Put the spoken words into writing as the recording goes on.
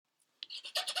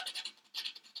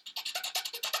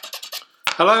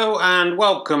Hello and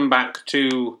welcome back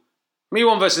to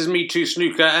Me1 versus Me2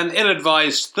 Snooker, an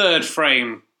ill-advised third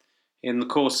frame in the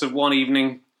course of one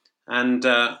evening, and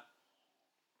I'm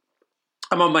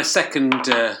on my second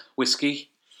whiskey.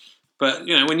 But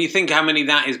you know, when you think how many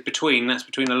that is between, that's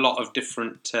between a lot of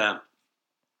different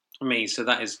me, so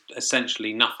that is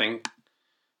essentially nothing.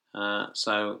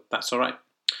 So that's all right.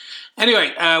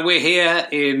 Anyway, we're here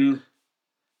in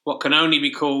what can only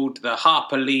be called the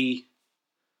Harper Lee.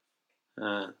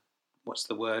 What's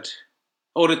the word?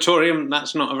 Auditorium.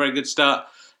 That's not a very good start.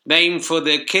 Name for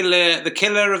the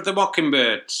killer of the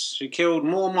mockingbirds. She killed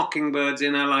more mockingbirds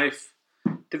in her life,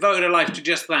 devoted her life to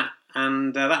just that,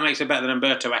 and that makes her better than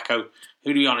Umberto Eco, who,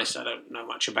 to be honest, I don't know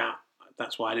much about.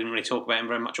 That's why I didn't really talk about him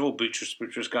very much, or Boutros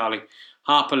Ghali.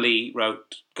 Harper Lee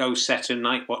wrote Ghost Setter,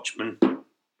 Night Watchman,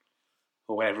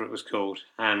 or whatever it was called,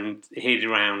 and hid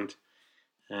around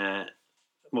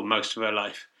most of her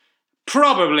life.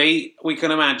 Probably, we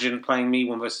can imagine playing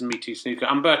Me1 versus Me2 Snooker.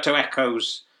 Umberto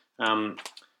Eco's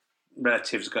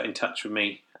relatives got in touch with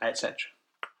me, etc.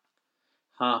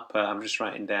 Harper, I'm just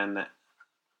writing down that.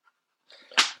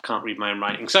 I can't read my own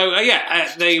writing. So,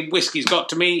 the whiskey's got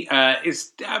to me.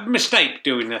 It's a mistake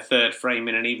doing a third frame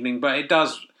in an evening, but it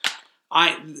does.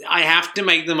 I have to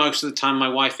make the most of the time my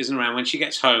wife isn't around. When she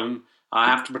gets home, I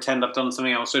have to pretend I've done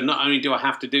something else. So not only do I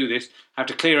have to do this, I have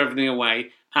to clear everything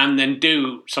away and then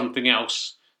do something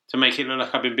else to make it look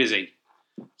like I've been busy.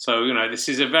 So, you know, this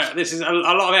is a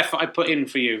lot of effort I put in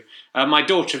for you. My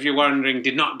daughter, if you're wondering,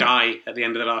 did not die at the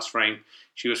end of the last frame.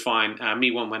 She was fine.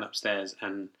 Me1 went upstairs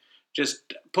and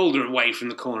just pulled her away from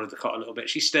the corner of the cot a little bit.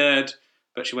 She stirred,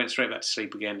 but she went straight back to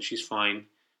sleep again. She's fine.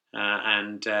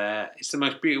 And it's the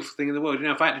most beautiful thing in the world. You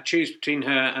know, if I had to choose between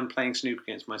her and playing snooker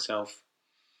against myself,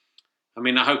 I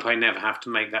mean, I hope I never have to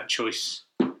make that choice.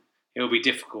 It'll be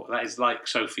difficult. That is like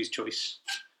Sophie's choice.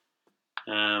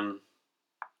 I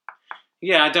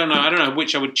don't know. I don't know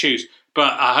which I would choose,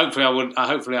 but hopefully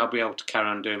I'll be able to carry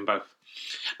on doing both.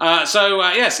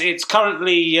 Yes, it's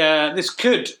currently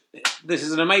this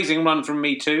is an amazing run from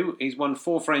Me2. He's won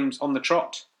 4 frames on the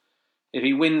trot. If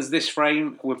he wins this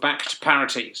frame, we're back to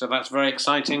parity. So that's very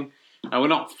exciting.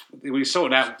 We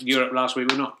sorted out Europe last week.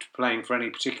 We're not playing for any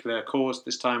particular cause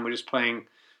this time. We're just playing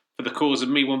for the cause of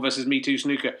Me1 versus Me2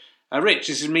 Snooker. Rich,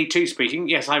 this is Me2 speaking.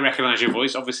 Yes, I recognise your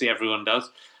voice. Obviously, everyone does.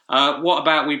 What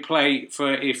about we play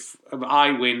for if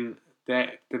I win, the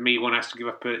Me1 has to give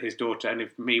up his daughter, and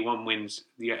if Me1 wins,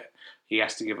 he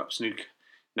has to give up Snooker.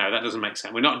 No, that doesn't make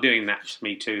sense. We're not doing that,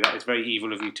 Me2. That is very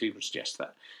evil of you to suggest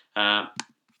that.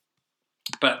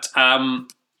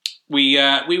 We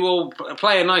will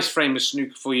play a nice frame of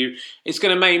snooker for you. It's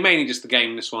going to mainly just the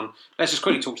game, this one. Let's just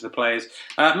quickly talk to the players.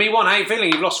 Me1, how you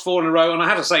feeling? You've lost 4 in a row, and I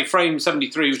have to say, frame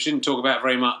 73, which I didn't talk about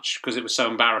very much because it was so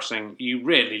embarrassing, you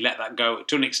really let that go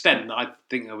to an extent that I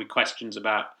think there'll be questions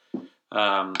about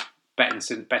betting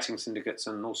syndicates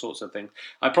and all sorts of things.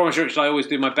 I promise you, Richard, I always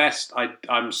do my best.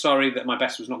 I'm sorry that my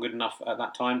best was not good enough at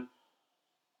that time.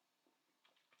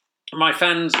 My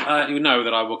fans, you know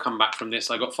that I will come back from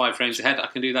this. I got 5 frames ahead. I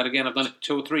can do that again. I've done it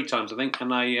 2 or 3 times, I think,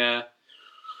 and I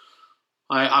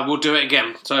will do it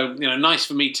again. So, you know, nice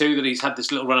for Me2 that he's had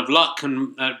this little run of luck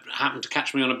and happened to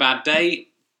catch me on a bad day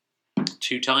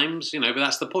 2 times. You know, but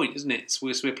that's the point, isn't it?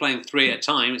 We're playing 3 at a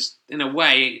time. It's, in a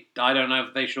way, I don't know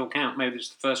if they should all count. Maybe it's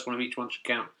the first one of each one should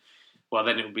count. Well,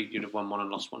 then it would be you'd have won 1 and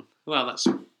lost 1. Well, that's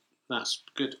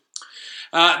good.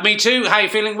 Me2, how are you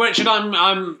feeling? Richard,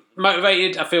 I'm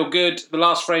motivated. I feel good. The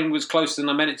last frame was closer than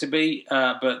I meant it to be,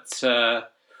 but I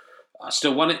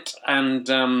still won it, and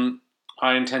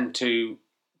I intend to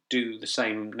do the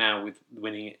same now with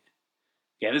winning it.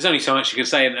 Yeah, there's only so much you can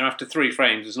say, and after 3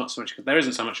 frames, there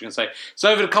isn't so much you can say.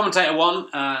 So over to commentator 1,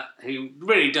 who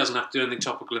really doesn't have to do anything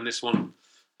topical in this one.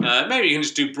 Maybe you can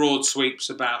just do broad sweeps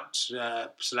about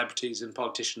celebrities and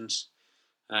politicians,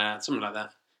 something like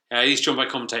that. He's joined by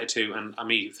commentator 2 and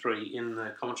Me3 in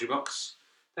the commentary box.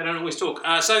 They don't always talk.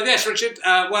 Yes, Richard,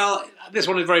 this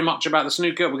one is very much about the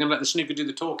snooker. We're going to let the snooker do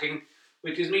the talking,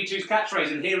 which is Me2's catchphrase.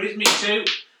 And here is Me2.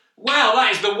 Well,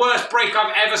 that is the worst break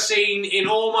I've ever seen in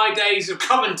all my days of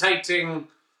commentating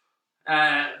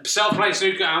self-play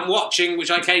snooker and watching,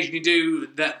 which I occasionally do,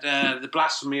 the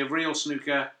blasphemy of real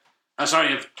snooker. Of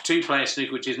 2-player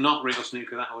snooker, which is not real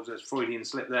snooker. That was a Freudian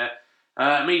slip there.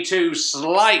 Me2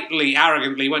 slightly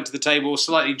arrogantly went to the table,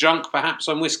 slightly drunk perhaps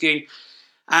on whiskey,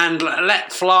 and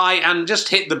let fly and just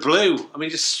hit the blue. I mean,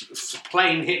 just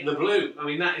plain hit the blue. I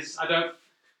mean, that is, I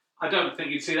don't think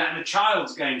you'd see that in a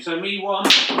child's game. So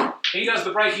Me1, he does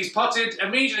the break. He's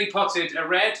immediately potted a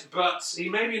red, but he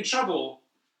may be in trouble.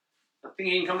 I think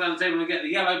he can come down the table and get the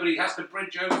yellow, but he has to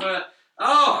bridge over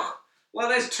Oh, well,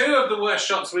 there's two of the worst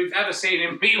shots we've ever seen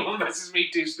in Me1 versus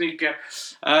Me2 snooker.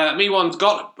 Me1's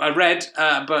got a red,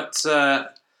 but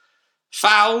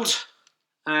fouled,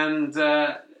 and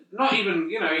not even,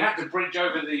 he had to bridge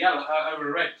over the yellow, over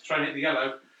the red to try and hit the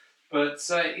yellow, but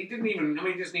he didn't even,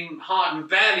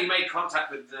 barely made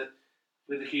contact with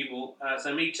the cue ball.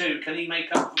 So Me2, can he make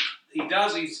up? He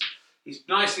does. He's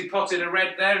nicely potted a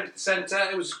red there into the centre.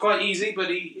 It was quite easy, but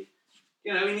he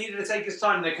needed to take his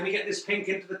time there. Can he get this pink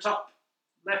into the top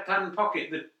left-hand pocket?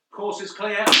 The course is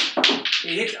clear.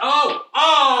 He hit.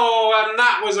 And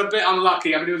that was a bit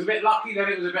unlucky. It was a bit lucky, then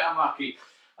it was a bit unlucky.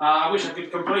 I wish I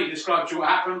could completely describe to you what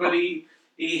happened, but he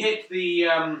hit the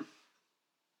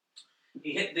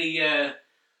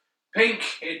pink.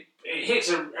 It hit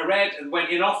a red and went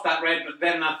in off that red, but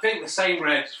then I think the same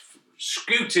red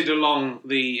scooted along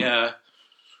the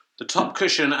top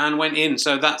cushion and went in.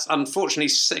 So that's unfortunately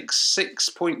six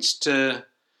points to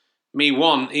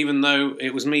Me1, even though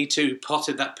it was Me2 who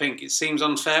potted that pink. It seems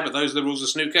unfair, but those are the rules of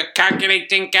snooker.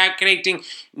 Calculating.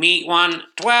 Me1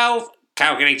 12.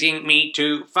 Calculating.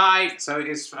 Me2 5. So it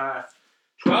is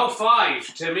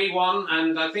 12-5 to Me1,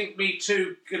 and I think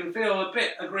Me2 can feel a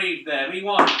bit aggrieved there.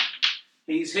 Me1,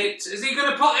 he's hit. Is he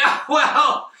going to pot it?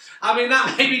 Well,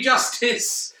 that may be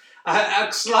justice. A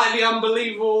slightly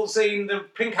unbelievable scene. The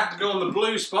pink had to go on the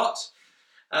blue spot.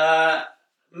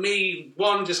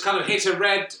 Me1 just kind of hit a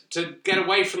red to get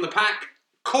away from the pack,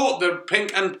 caught the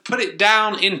pink and put it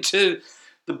down into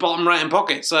the bottom right-hand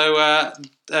pocket. So,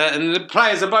 and the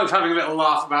players are both having a little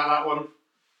laugh about that one.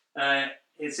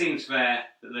 It seems fair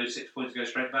that those 6 points go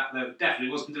straight back, though it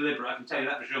definitely wasn't deliberate, I can tell you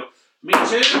that for sure.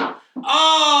 Me2.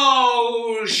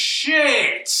 Oh,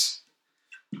 shit!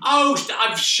 Oh,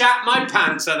 I've shat my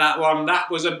pants at that one.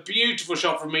 That was a beautiful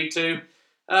shot from Me2.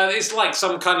 It's like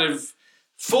some kind of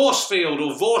force field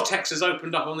or vortex has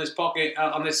opened up on this pocket,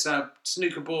 on this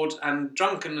snooker board, and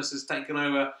drunkenness has taken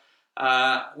over,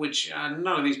 which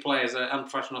none of these players are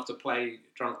unprofessional enough to play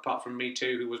drunk, apart from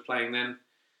Me2, who was playing then.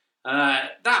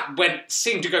 That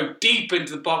seemed to go deep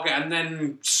into the pocket and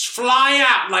then fly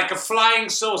out like a flying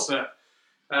saucer.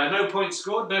 No points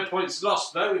scored, no points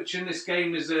lost, though, which in this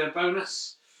game is a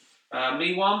bonus.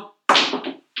 Me1.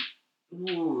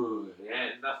 Ooh,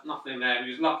 yeah, nothing there.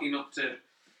 He was lucky not to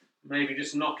maybe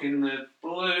just knock in the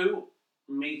blue.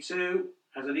 Me2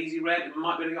 has an easy red. It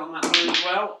might be able to get on that blue as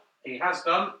well. He has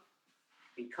done.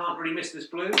 He can't really miss this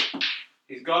blue.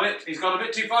 He's got it. He's gone a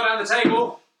bit too far down the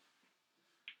table.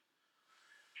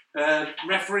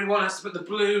 Referee 1 has to put the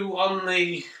blue on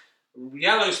the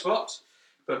yellow spot.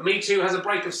 But Me2 has a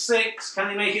break of 6. Can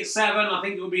he make it 7? I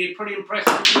think it would be pretty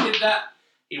impressive if he did that.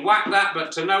 He whacked that,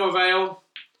 but to no avail.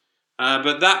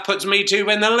 But that puts Me2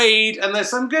 in the lead. And there's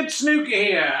some good snooker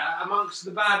here amongst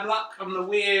the bad luck and the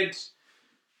weird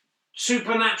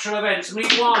supernatural events.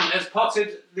 Me1 has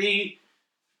potted the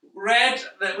red.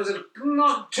 That was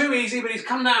not too easy, but he's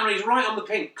come down and he's right on the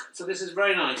pink. So this is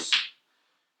very nice.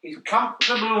 He's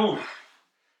comfortable.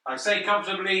 I say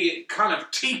comfortably, it kind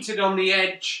of teetered on the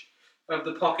edge of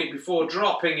the pocket before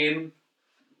dropping in.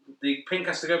 The pink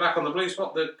has to go back on the blue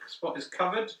spot. The spot is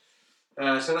covered.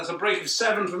 So that's a break of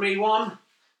 7 for Me1.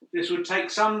 This would take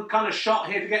some kind of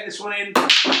shot here to get this one in.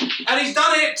 And he's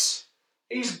done it!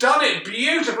 He's done it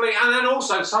beautifully. And then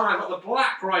also somehow got the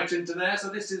black right into there. So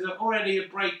this is already a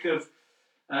break of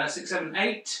 6, 7,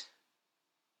 8.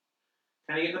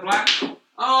 Can he get the black?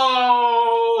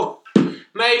 Oh!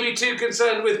 Maybe too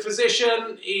concerned with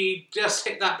position. He just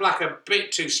hit that black a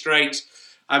bit too straight.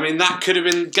 That could have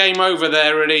been game over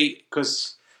there, really,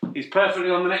 because he's perfectly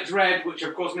on the next red, which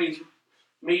of course means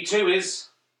Me2 is.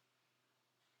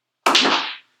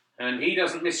 And he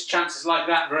doesn't miss chances like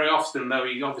that very often, though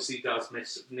he obviously does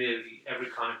miss nearly every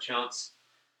kind of chance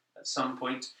at some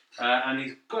point. And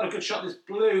he's got a good shot, this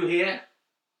blue here.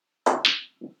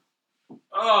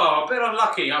 Oh, a bit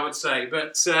unlucky, I would say,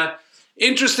 but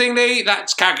interestingly,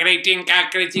 that's calculating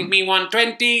Me1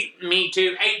 20,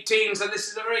 Me2 18, so this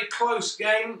is a very close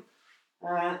game.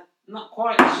 Not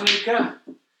quite snooker,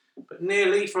 but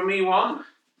nearly for Me1.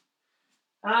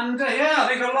 And I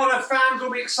think a lot of fans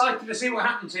will be excited to see what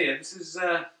happens here. This is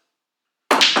and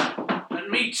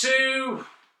Me2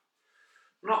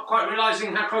 not quite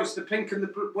realising how close the pink and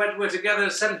the red were together,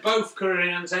 sent both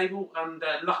curling on the table, and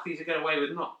lucky to get away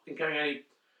with not incurring any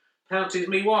penalties.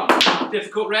 Me1,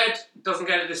 difficult red, doesn't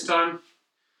get it this time.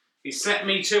 He set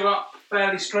Me2 up,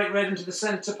 fairly straight red into the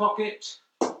centre pocket.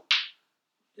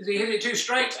 Did he hit it too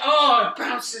straight? Oh, it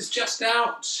bounces just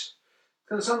out.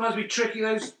 Can sometimes be tricky,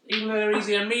 those, even though they're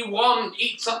easy. And Me1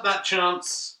 eats up that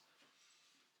chance.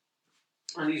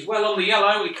 And he's well on the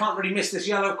yellow. He can't really miss this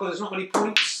yellow because there's not many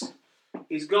points.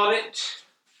 He's got it.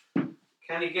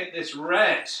 Can he get this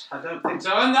red? I don't think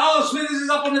so. And oh, Smithers is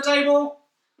up on the table.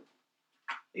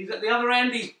 He's at the other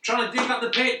end. He's trying to dig up the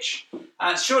pitch.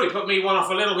 Surely put Me1 off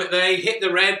a little bit there. He hit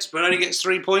the red, but only gets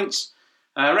 3 points.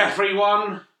 Referee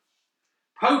 1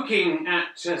 poking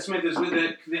at Smithers with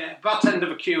the butt end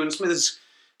of a cue, and Smithers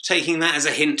taking that as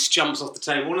a hint, jumps off the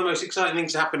table. One of the most exciting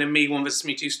things to happen in Me1 versus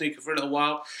Me2 snooker for a little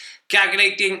while.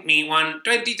 Calculating, Me1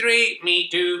 23,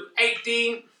 Me2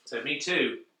 18. So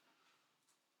Me2.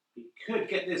 He could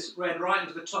get this red right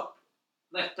into the top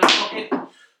left-hand pocket.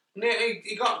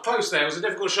 He got close there. It was a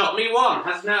difficult shot. Me1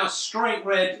 has now a straight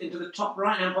red into the top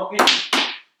right-hand pocket,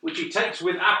 which he takes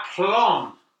with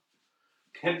aplomb.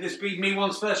 Can this be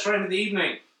Me1's first frame of the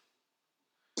evening?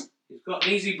 He's got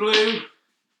an easy blue.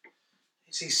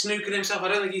 Is he snookered himself? I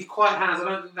don't think he quite has.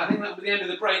 I think that'll be the end of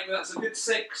the break, but that's a good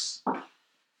 6.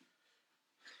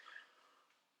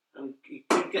 And he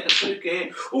could get a snooker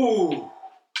here. Ooh!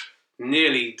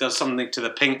 Nearly does something to the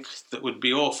pink that would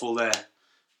be awful there.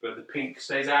 But the pink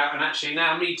stays out, and actually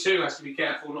now Me2 has to be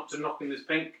careful not to knock in this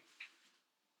pink.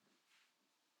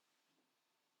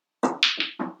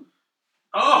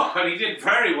 Oh, and he did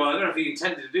very well. I don't know if he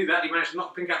intended to do that. He managed to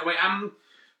knock the pink out of the way and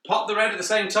pop the red at the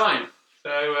same time.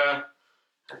 So I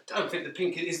don't think the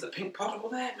pink is the pink potable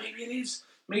there. Maybe it is.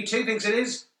 Me2 thinks it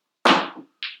is.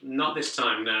 Not this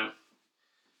time, no.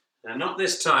 Not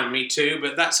this time, Me2,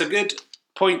 but that's a good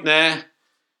point there.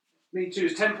 Me2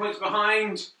 is 10 points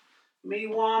behind.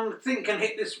 Me1, I think, can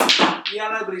hit this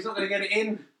yellow, but he's not going to get it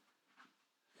in.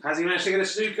 Has he managed to get a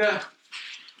snooker?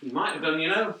 He might have done, you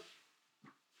know.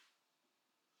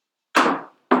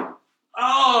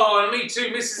 Oh, and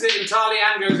Me2 misses it entirely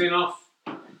and goes in off.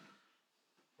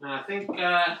 And I think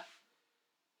the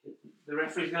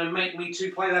referee's going to make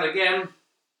Me2 play that again.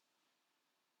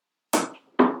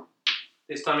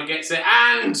 This time he gets it,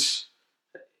 and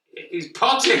he's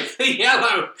potted the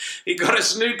yellow. He got a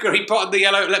snooker, he potted the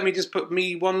yellow. Let me just put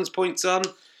Me1's points on.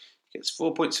 Gets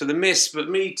 4 points for the miss, but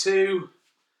Me2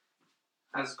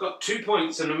 has got 2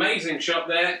 points. An amazing shot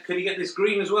there. Could he get this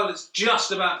green as well? It's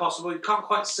just about possible. You can't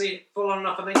quite see it full on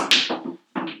enough, I think.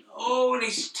 Oh, and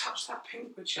he's touched that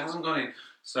pink, which hasn't gone in.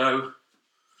 So,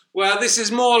 well, this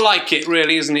is more like it,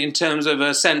 really, isn't it, in terms of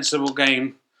a sensible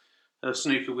game of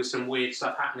snooker with some weird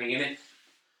stuff happening in it.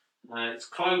 It's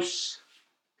close.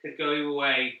 Could go either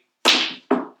way.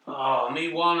 Oh,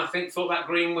 Me1, I think, thought that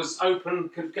green was open,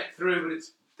 could get through, but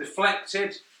it's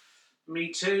deflected.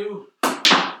 Me2.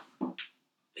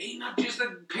 He nudges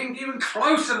the pink even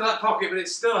closer to that pocket, but it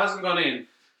still hasn't gone in.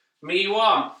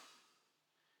 Me1.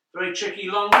 Very tricky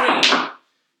long green.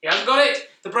 He hasn't got it.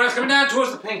 The brown's coming down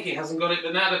towards the pink. He hasn't got it,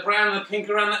 but now the brown and the pink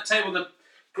around that table. The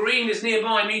green is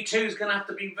nearby. Me2's going to have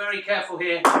to be very careful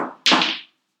here.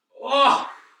 Oh!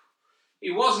 He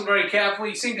wasn't very careful.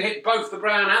 He seemed to hit both the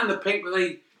brown and the pink, but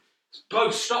they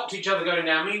both stopped each other going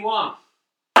down. Me1.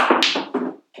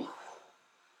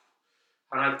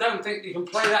 And I don't think you can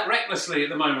play that recklessly at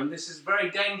the moment. This is very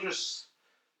dangerous.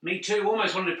 Me2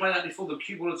 almost wanted to play that before the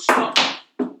cue ball had stopped.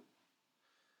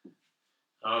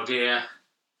 Oh dear.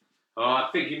 Oh, I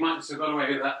think he might have got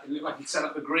away with that. It looked like he set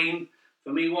up the green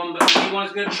for Me1, but Me1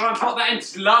 is going to try and pop that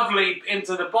in lovely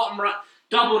into the bottom right,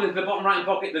 doubled into the bottom right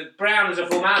pocket. The brown is a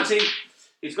formality.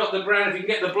 He's got the brown. If you can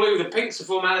get the blue, the pink's a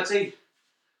formality. Is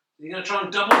he going to try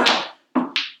and double that?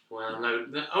 Well, no.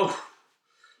 Oh.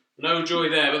 No joy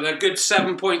there, but they're good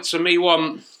 7 points for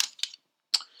Me1.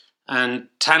 And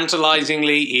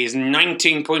tantalisingly, he is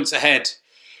 19 points ahead.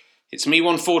 It's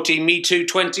Me1 14, Me2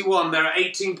 21. There are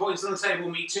 18 points on the table.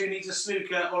 Me2 needs a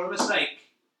snooker or a mistake.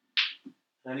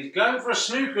 And he's going for a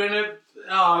snooker. It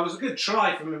was a good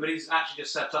try from him, but he's actually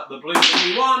just set up the blue for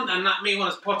Me1. And that Me1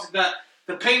 has potted that,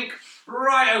 the pink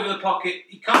right over the pocket.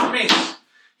 He can't miss.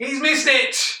 He's missed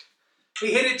it.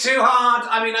 He hit it too hard.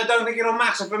 I mean, I don't think it'll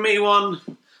matter for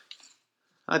Me1.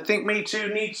 I think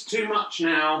Me2 needs too much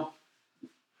now,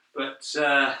 but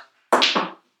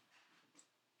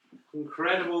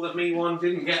incredible that Me1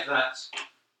 didn't get that.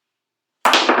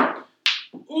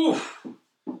 Oof!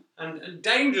 And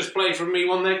dangerous play from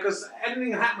Me1 there, because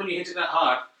anything can happen when you hit it that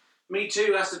hard.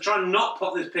 Me2 has to try and not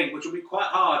pop this pink, which will be quite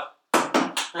hard.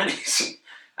 And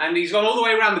he's gone all the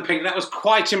way around the pink. That was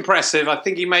quite impressive. I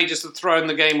think he may just have thrown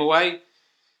the game away.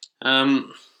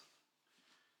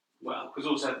 Well, because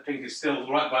also the pink is still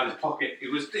right by the pocket.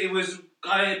 It was.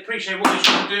 I appreciate what he's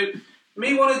trying to do.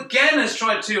 Me1 again has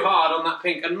tried too hard on that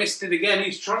pink and missed it again.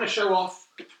 He's trying to show off.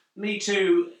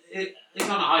 Me2, he's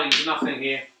not hiding to nothing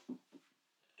here.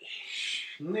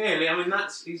 Nearly. I mean,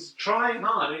 he's trying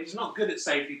hard. He's not good at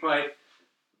safety play.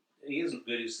 He isn't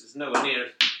good. He's nowhere near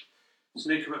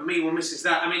snooker. But Me1 misses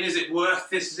that. I mean, is it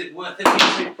worth this? Is it worth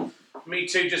it?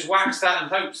 Me2 just whacks that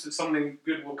and hopes that something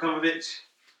good will come of it.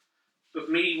 But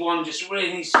Me1 just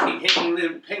really needs to keep hitting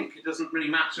the pink. It doesn't really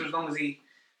matter as long as he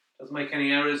doesn't make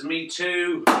any errors.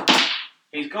 Me2,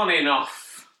 he's gone in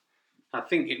off. I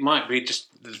think it might be just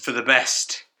for the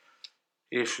best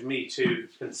if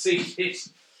Me2 conceded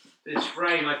this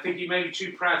frame. I think he may be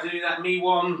too proud to do that.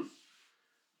 Me1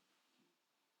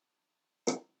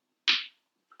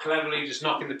 cleverly just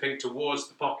knocking the pink towards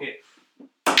the pocket.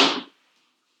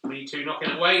 Me2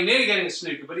 knocking it away, nearly getting a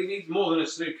snooker, but he needs more than a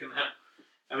snooker now.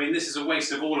 I mean, this is a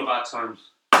waste of all of our times.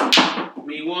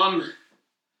 Me1.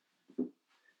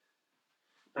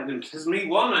 And has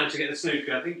Me1 managed to get the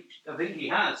snooker? I think he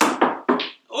has.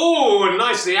 Oh,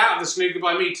 nicely out of the snooker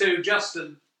by Me2. Just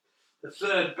the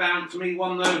third bounce.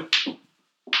 Me1, though,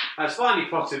 has finally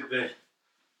potted the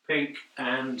pink,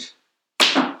 and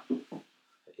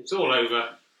it's all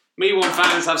over. Me1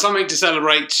 fans have something to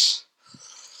celebrate.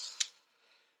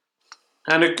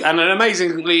 And an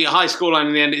amazingly high scoreline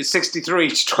in the end. It's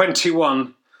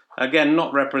 63-21. Again,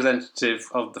 not representative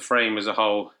of the frame as a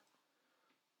whole.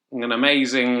 An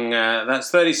amazing,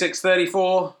 that's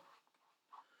 36-34.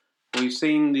 We've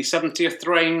seen the 70th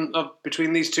frame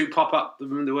between these two pop up.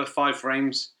 There were 5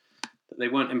 frames that they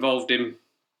weren't involved in.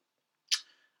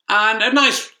 And a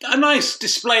nice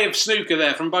display of snooker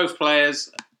there from both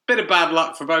players. Bit of bad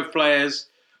luck for both players.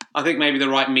 I think maybe the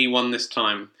right Me1 this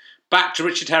time. Back to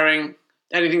Richard Herring.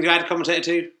 Anything to add, commentator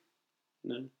two?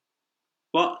 No.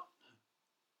 What?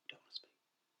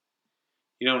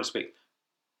 You don't want to speak.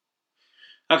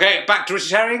 Okay, back to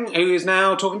Richard Herring, who is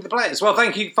now talking to the players. Well,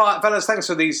 thank you, fellas. Thanks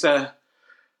for these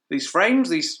frames,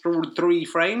 these 3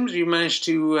 frames you managed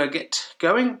to get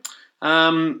going.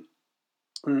 And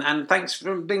thanks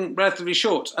for being relatively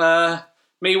short.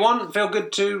 Me1, feel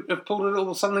good to have pulled a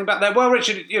little something back there. Well,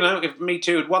 Richard, you know, if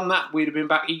Me2 had won that, we'd have been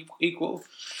back equal.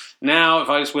 Now, if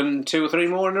I just win 2 or 3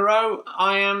 more in a row,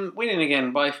 I am winning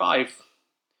again by 5,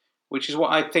 which is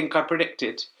what I think I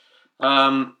predicted.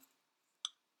 I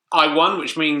won,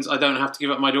 which means I don't have to give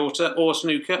up my daughter or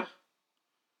snooker.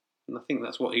 And I think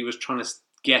that's what he was trying to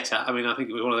get at. I mean, I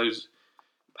think it was one of those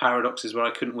paradoxes where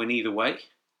I couldn't win either way.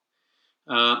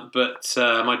 But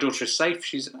my daughter is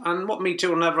safe. And what Me2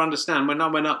 will never understand, when I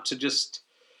went up to just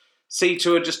see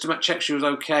to her, just to check she was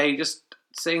okay, just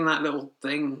seeing that little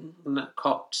thing and that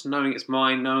cot, knowing it's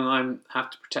mine, knowing I have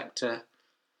to protect her,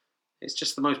 it's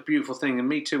just the most beautiful thing. And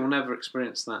Me2 will never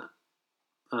experience that.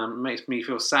 It makes me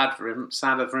feel sadder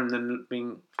for him than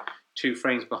being 2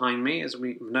 frames behind me, as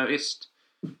we've noticed.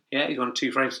 Yeah, he's won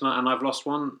 2 frames tonight and I've lost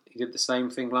 1. He did the same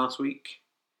thing last week.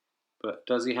 But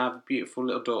does he have a beautiful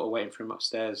little daughter waiting for him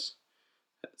upstairs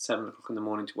at 7 o'clock in the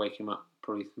morning to wake him up?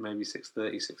 Probably maybe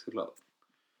 6:30, 6 o'clock.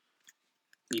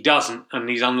 He doesn't, and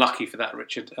he's unlucky for that,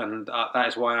 Richard. And that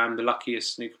is why I'm the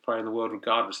luckiest snooker player in the world,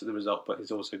 regardless of the result. But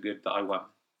it's also good that I won.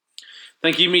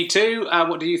 Thank you, Me2.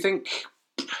 What do you think?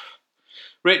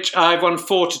 Rich, I've won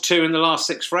 4-2 in the last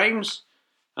 6 frames.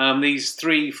 These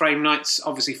 3 frame nights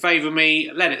obviously favour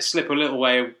me. Let it slip a little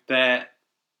way there.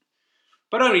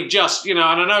 But only just, you know,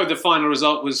 and I know the final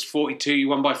result was 42, you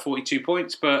won by 42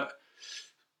 points, but,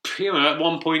 you know, at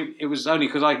one point it was only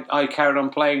because I carried on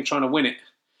playing, trying to win it,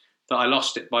 that I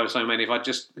lost it by so many. If I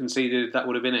just conceded, that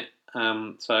would have been it.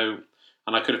 And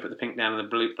I could have put the pink down and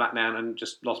the black down and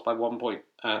just lost by 1 point.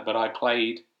 But I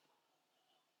played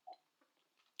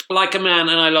like a man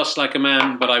and I lost like a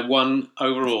man, but I won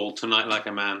overall tonight like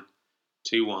a man.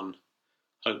 2-1.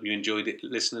 Hope you enjoyed it,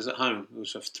 listeners at home. It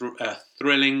was a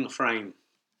thrilling frame.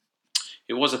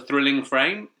 It was a thrilling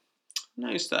frame.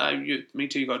 Notice that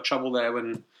Me2 got trouble there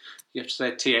when you have to say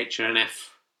a TH and an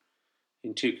F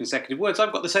in 2 consecutive words.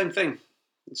 I've got the same thing.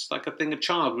 It's like a thing a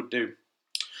child would do.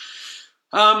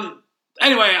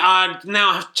 Anyway, I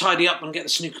now have to tidy up and get the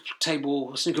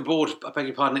snooker board, I beg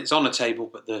your pardon, it's on a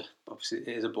table, but obviously it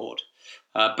is a board,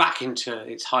 back into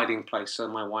its hiding place so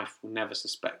my wife will never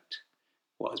suspect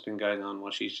what has been going on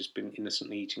while she's just been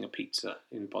innocently eating a pizza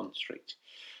in Bond Street.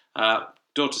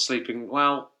 Daughter sleeping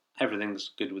well,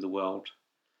 everything's good with the world.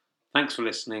 Thanks for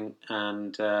listening,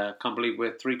 and can't believe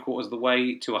we're 3/4 of the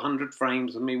way to 100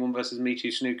 frames of Me1 versus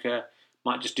Me2 snooker.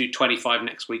 Might just do 25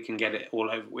 next week and get it all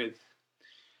over with.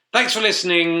 Thanks for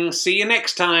listening. See you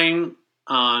next time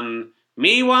on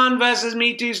Me1 versus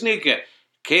Me2 snooker.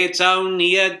 It's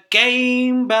only a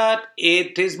game, but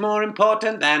it is more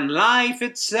important than life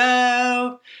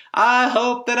itself. I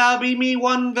hope that I'll be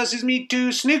Me1 versus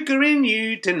Me2 snookering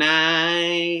you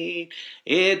tonight.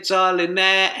 It's all in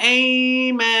their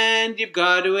aim, and you've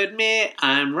got to admit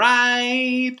I'm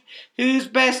right. Who's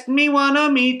best, Me1 or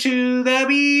Me2? They'll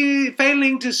be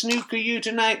failing to snooker you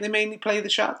tonight. They mainly play the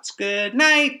shots. Good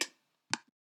night.